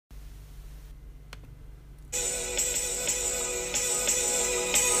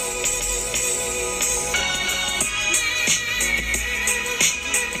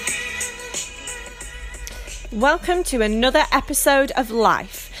Welcome to another episode of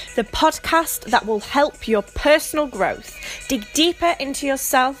Life, the podcast that will help your personal growth, dig deeper into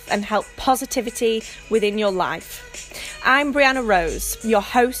yourself and help positivity within your life. I'm Brianna Rose, your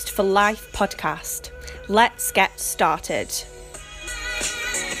host for Life Podcast. Let's get started.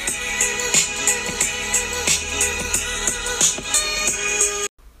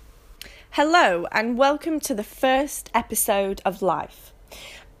 Hello and welcome to the first episode of Life.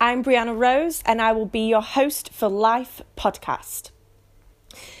 I'm Brianna Rose and I will be your host for Life Podcast.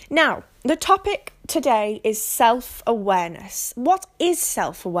 Now, the topic today is self-awareness. What is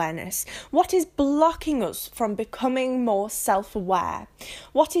self-awareness? What is blocking us from becoming more self-aware?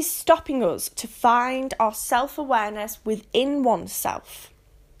 What is stopping us to find our self-awareness within oneself?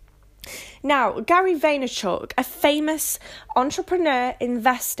 Now, Gary Vaynerchuk, a famous entrepreneur,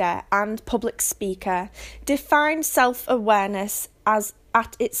 investor and public speaker, defined self-awareness as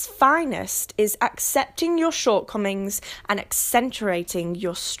at its finest is accepting your shortcomings and accentuating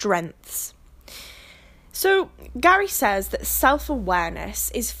your strengths. So, Gary says that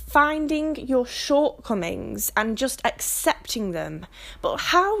self-awareness is finding your shortcomings and just accepting them. But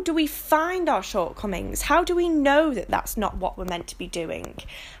how do we find our shortcomings? How do we know that that's not what we're meant to be doing?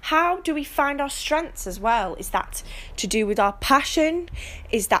 How do we find our strengths as well? Is that to do with our passion?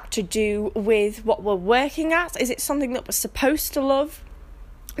 Is that to do with what we're working at? Is it something that we're supposed to love?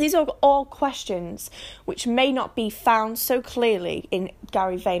 These are all questions which may not be found so clearly in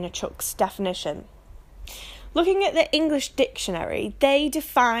Gary Vaynerchuk's definition. Looking at the English dictionary, they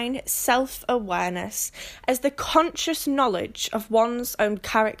define self-awareness as the conscious knowledge of one's own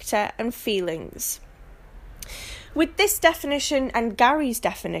character and feelings. With this definition and Gary's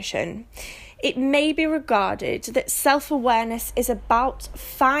definition, it may be regarded that self-awareness is about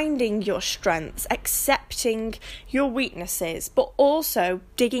finding your strengths, accepting your weaknesses, but also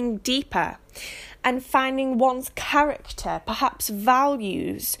digging deeper and finding one's character, perhaps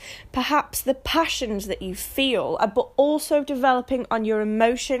values, perhaps the passions that you feel, but also developing on your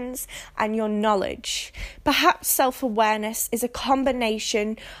emotions and your knowledge. Perhaps self-awareness is a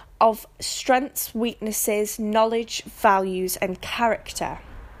combination of strengths, weaknesses, knowledge, values, and character.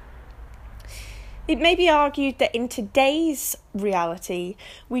 It may be argued that in today's reality,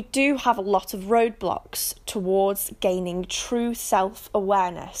 we do have a lot of roadblocks towards gaining true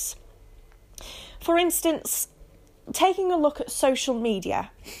self-awareness. For instance, taking a look at social media,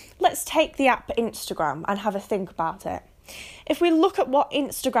 let's take the app Instagram and have a think about it. If we look at what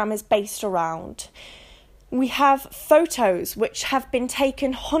Instagram is based around, we have photos which have been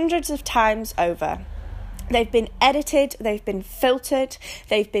taken hundreds of times over. They've been edited, they've been filtered,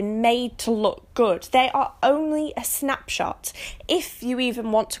 they've been made to look good. They are only a snapshot, if you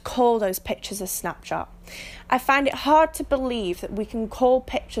even want to call those pictures a snapshot. I find it hard to believe that we can call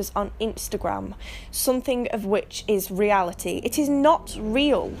pictures on Instagram something of which is reality. It is not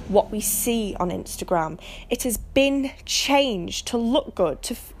real what we see on Instagram. It has been changed to look good,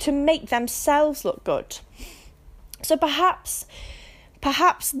 to make themselves look good. So perhaps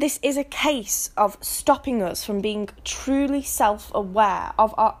this is a case of stopping us from being truly self-aware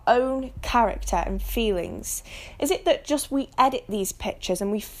of our own character and feelings. Is it that just we edit these pictures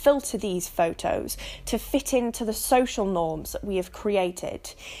and we filter these photos to fit into the social norms that we have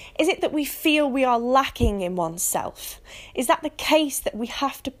created? Is it that we feel we are lacking in oneself? Is that the case that we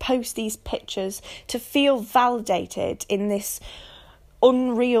have to post these pictures to feel validated in this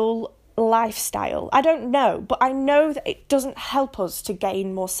unreal lifestyle? I don't know, but I know that it doesn't help us to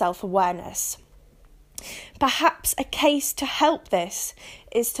gain more self-awareness. Perhaps a case to help this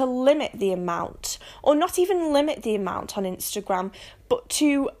is to limit the amount, or not even limit the amount on Instagram, but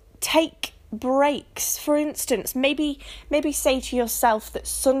to take breaks. For instance, maybe say to yourself that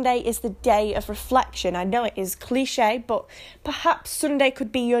Sunday is the day of reflection. I know it is cliche, but perhaps Sunday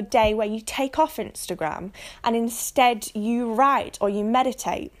could be your day where you take off Instagram and instead you write or you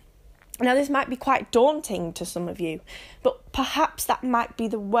meditate. Now, this might be quite daunting to some of you, but perhaps that might be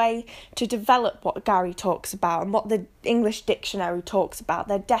the way to develop what Gary talks about and what the English dictionary talks about,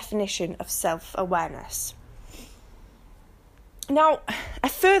 their definition of self-awareness. Now, a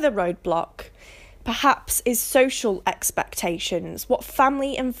further roadblock, perhaps, is social expectations, what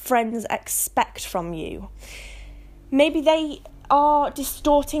family and friends expect from you. Maybe they are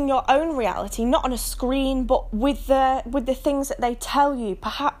distorting your own reality, not on a screen, but with the things that they tell you.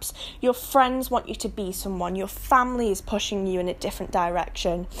 Perhaps your friends want you to be someone, your family is pushing you in a different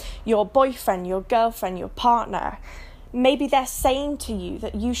direction, your boyfriend, your girlfriend, your partner. Maybe they're saying to you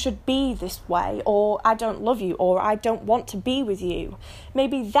that you should be this way, or I don't love you, or I don't want to be with you.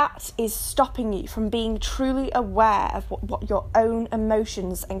 Maybe that is stopping you from being truly aware of what your own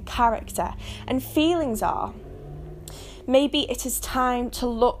emotions and character and feelings are. Maybe it is time to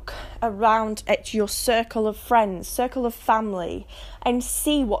look around at your circle of friends, circle of family, and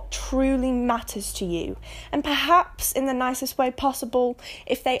see what truly matters to you. And perhaps in the nicest way possible,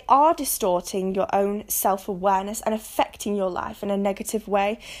 if they are distorting your own self-awareness and affecting your life in a negative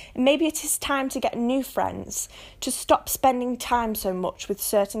way, maybe it is time to get new friends, to stop spending time so much with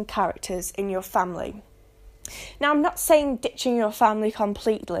certain characters in your family. Now, I'm not saying ditching your family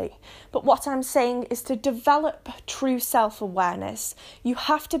completely, but what I'm saying is to develop true self-awareness. You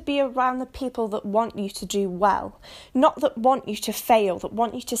have to be around the people that want you to do well, not that want you to fail, that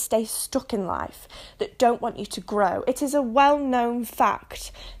want you to stay stuck in life, that don't want you to grow. It is a well-known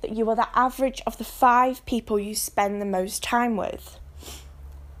fact that you are the average of the 5 people you spend the most time with.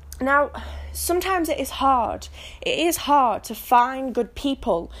 Now, sometimes it is hard. It is hard to find good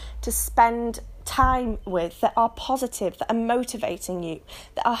people to spend time with that are positive, that are motivating you,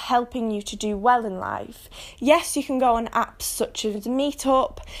 that are helping you to do well in life. Yes, you can go on apps such as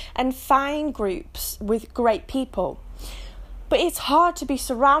Meetup and find groups with great people, but it's hard to be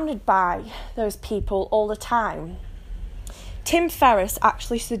surrounded by those people all the time. Tim Ferriss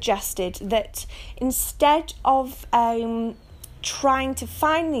actually suggested that instead of trying to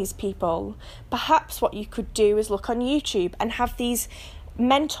find these people, perhaps what you could do is look on YouTube and have these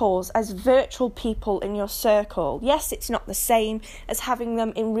mentors as virtual people in your circle. Yes, it's not the same as having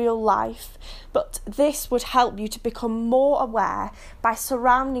them in real life, but this would help you to become more aware by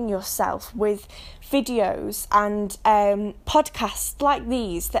surrounding yourself with videos and podcasts like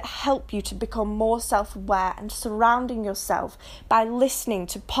these that help you to become more self-aware, and surrounding yourself by listening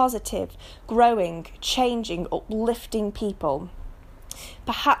to positive, growing, changing, uplifting people.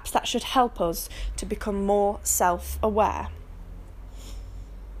 Perhaps that should help us to become more self-aware.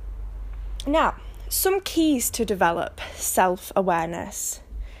 Now, some keys to develop self-awareness.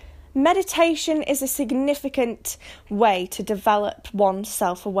 Meditation is a significant way to develop one's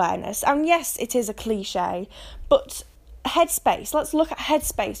self-awareness. And yes, it is a cliche, but Headspace, let's look at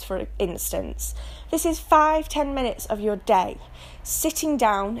Headspace for instance. This is 5-10 minutes of your day, sitting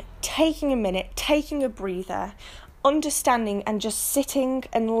down, taking a minute, taking a breather, understanding and just sitting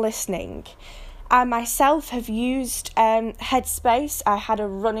and listening. I myself have used Headspace. I had a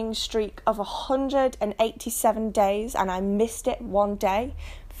running streak of 187 days and I missed it one day.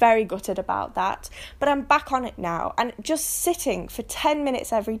 Very gutted about that. But I'm back on it now, and just sitting for 10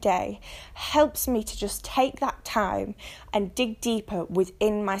 minutes every day helps me to just take that time and dig deeper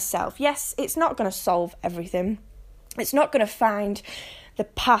within myself. Yes, it's not going to solve everything. It's not going to find the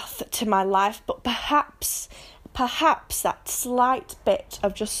path to my life, but perhaps that slight bit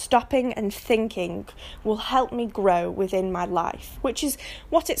of just stopping and thinking will help me grow within my life, which is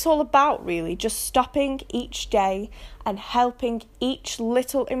what it's all about, really. Just stopping each day and helping each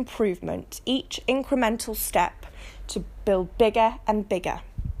little improvement, each incremental step to build bigger and bigger.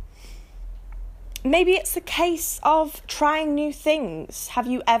 Maybe it's the case of trying new things. Have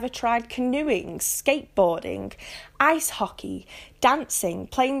you ever tried canoeing, skateboarding, ice hockey, dancing,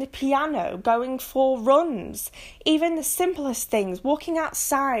 playing the piano, going for runs? Even the simplest things, walking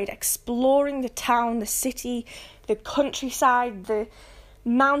outside, exploring the town, the city, the countryside, the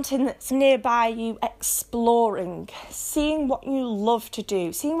mountain that's nearby you, exploring, seeing what you love to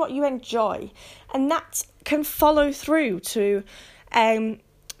do, seeing what you enjoy. And that can follow through to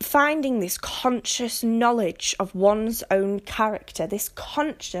finding this conscious knowledge of one's own character, this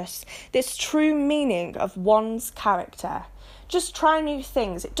true meaning of one's character. Just try new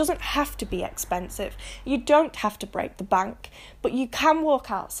things. It doesn't have to be expensive. You don't have to break the bank, but you can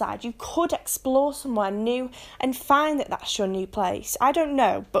walk outside. You could explore somewhere new and find that that's your new place. I don't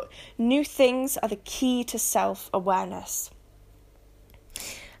know, but new things are the key to self-awareness.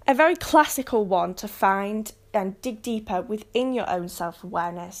 A very classical one to find and dig deeper within your own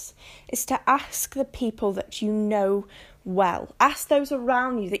self-awareness is to ask the people that you know well. Ask those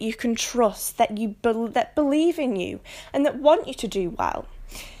around you that you can trust, that believe in you and that want you to do well.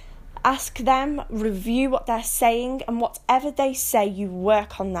 Ask them, review what they're saying, and whatever they say, you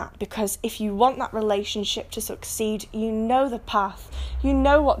work on that, because if you want that relationship to succeed, you know the path, you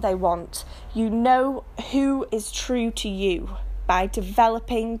know what they want, you know who is true to you, by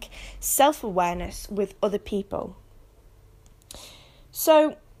developing self-awareness with other people.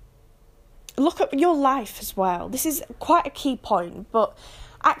 So look at your life as well. This is quite a key point, but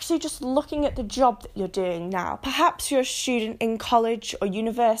actually just looking at the job that you're doing now. Perhaps you're a student in college or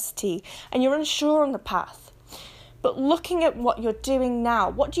university and you're unsure on the path. But looking at what you're doing now,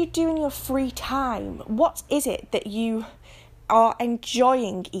 what do you do in your free time? What is it that you are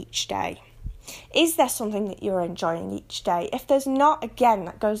enjoying each day? Is there something that you're enjoying each day? If there's not, again,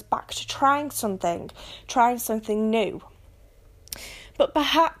 that goes back to trying something new. But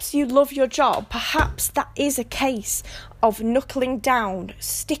perhaps you love your job. Perhaps that is a case of knuckling down,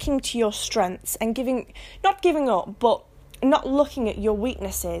 sticking to your strengths and not giving up, but not looking at your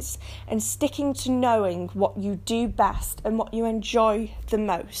weaknesses and sticking to knowing what you do best and what you enjoy the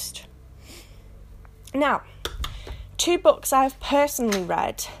most. Now, 2 books I've personally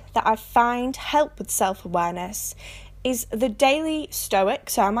read that I find help with self-awareness is The Daily Stoic,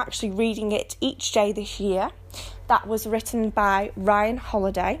 so I'm actually reading it each day this year. That was written by Ryan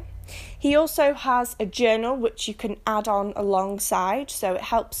Holiday. He also has a journal which you can add on alongside, so it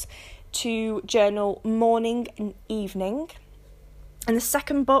helps to journal morning and evening. And the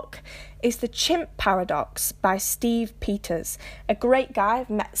second book is The Chimp Paradox by Steve Peters. A great guy. I've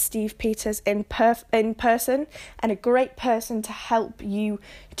met Steve Peters in person, and a great person to help you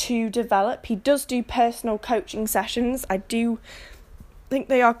to develop. He does do personal coaching sessions. I do think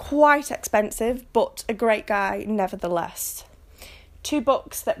they are quite expensive, but a great guy nevertheless. 2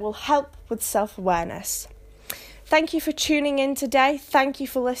 books that will help with self-awareness. Thank you for tuning in today. Thank you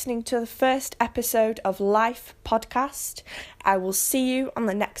for listening to the first episode of Life Podcast. I will see you on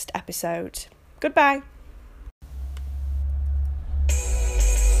the next episode. Goodbye.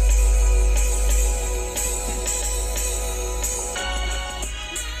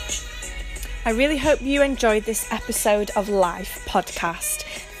 I really hope you enjoyed this episode of Life Podcast.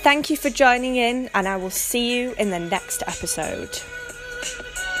 Thank you for joining in, and I will see you in the next episode.